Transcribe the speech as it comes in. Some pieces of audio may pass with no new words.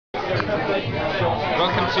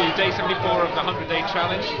Welcome to day 74 of the 100-day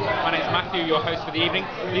challenge. My name is Matthew, your host for the evening.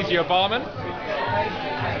 These are your barmen,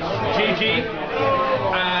 Gigi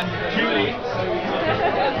and Julie.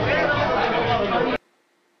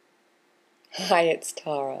 Hi, it's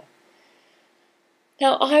Tara.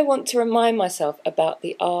 Now, I want to remind myself about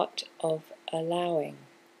the art of allowing.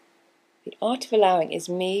 The art of allowing is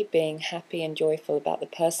me being happy and joyful about the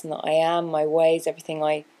person that I am, my ways, everything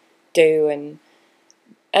I do,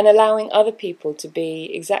 and allowing other people to be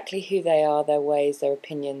exactly who they are, their ways, their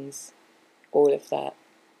opinions, all of that.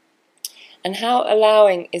 And how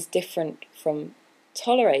allowing is different from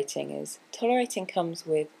tolerating is, tolerating comes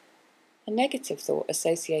with a negative thought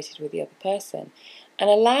associated with the other person. And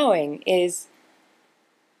allowing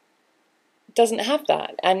doesn't have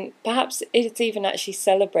that, and perhaps it's even actually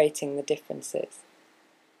celebrating the differences.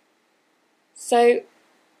 So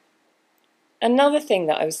another thing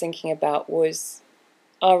that I was thinking about was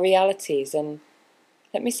our realities, and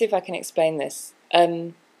let me see if I can explain this.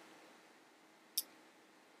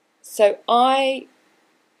 So my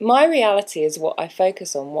reality is what I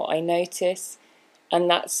focus on, what I notice, and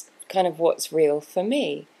that's kind of what's real for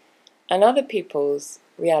me. And other people's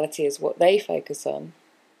reality is what they focus on.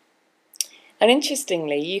 And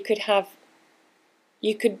interestingly, you could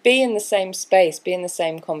be in the same space, be in the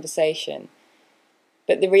same conversation,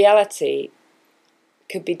 but the reality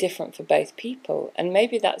could be different for both people. And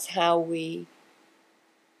maybe that's how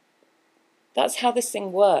this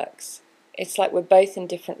thing works. It's like we're both in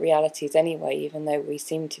different realities anyway, even though we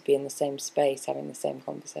seem to be in the same space, having the same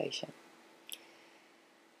conversation.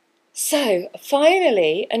 So,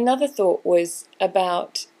 finally, another thought was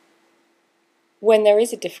about when there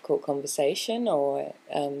is a difficult conversation or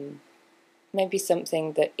maybe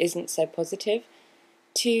something that isn't so positive,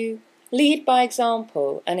 to lead by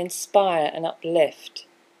example and inspire and uplift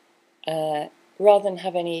rather than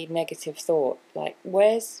have any negative thought. Like,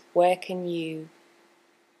 where can you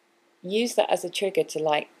use that as a trigger to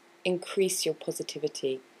like increase your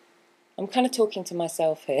positivity? I'm kind of talking to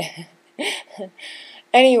myself here.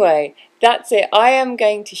 Anyway, that's it. I am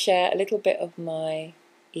going to share a little bit of my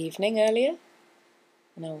evening earlier,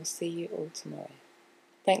 and I will see you all tomorrow.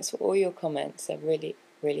 Thanks for all your comments. I really,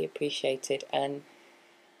 really appreciate it. And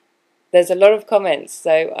there's a lot of comments,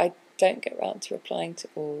 so I don't get around to replying to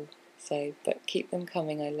all. But keep them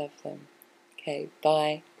coming. I love them. Okay,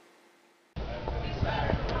 bye.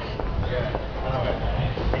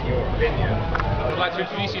 I'd like to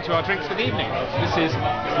introduce you to our drinks for the evening. This is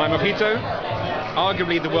my mojito,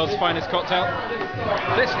 arguably the world's finest cocktail.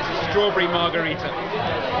 This is a strawberry margarita.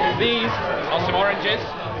 These are some oranges,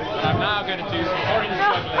 and I'm now going to do some orange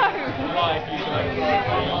juggling live for you tonight.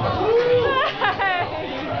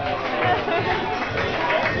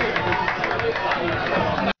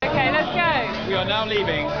 Okay, let's go. We are now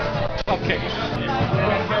leaving Hopkins.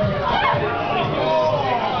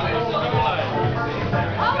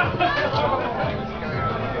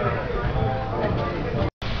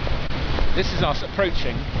 This is us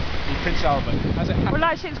approaching the Prince Albert. As it Well,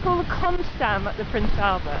 actually, it's called the Constam at the Prince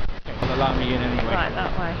Albert. Okay, well, allow me in anyway. Right,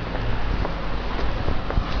 that way.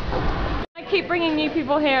 I keep bringing new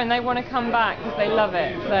people here and they want to come back because they love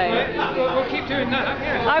it. So We'll keep doing that.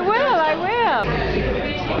 Yeah. I will.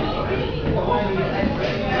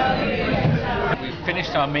 We've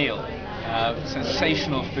finished our meal.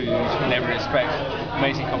 Sensational food in every respect.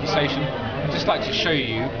 Amazing conversation. I'd just like to show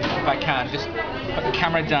you, if I can, just put the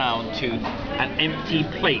camera down to an empty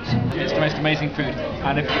plate. It's the most amazing food.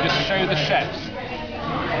 And if you just show the chefs,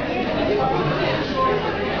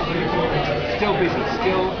 still busy,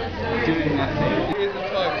 still doing their thing.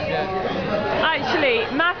 Actually,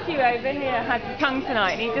 Matthew over here had tongue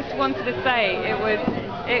tonight and he just wanted to say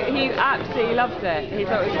he absolutely loved it. He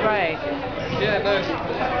thought it was great. Yeah, no,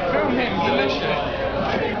 film him, delicious.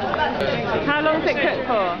 How long does it cook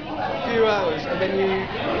for? A few hours, and then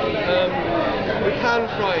we can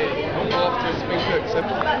fry it after it's been cooked. So.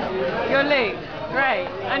 You're Luke. Great.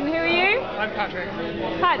 And who are you? I'm Patrick.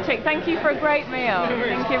 Patrick, thank you for a great meal.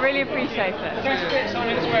 Thank you, really appreciate it. Just bits on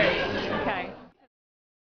its way.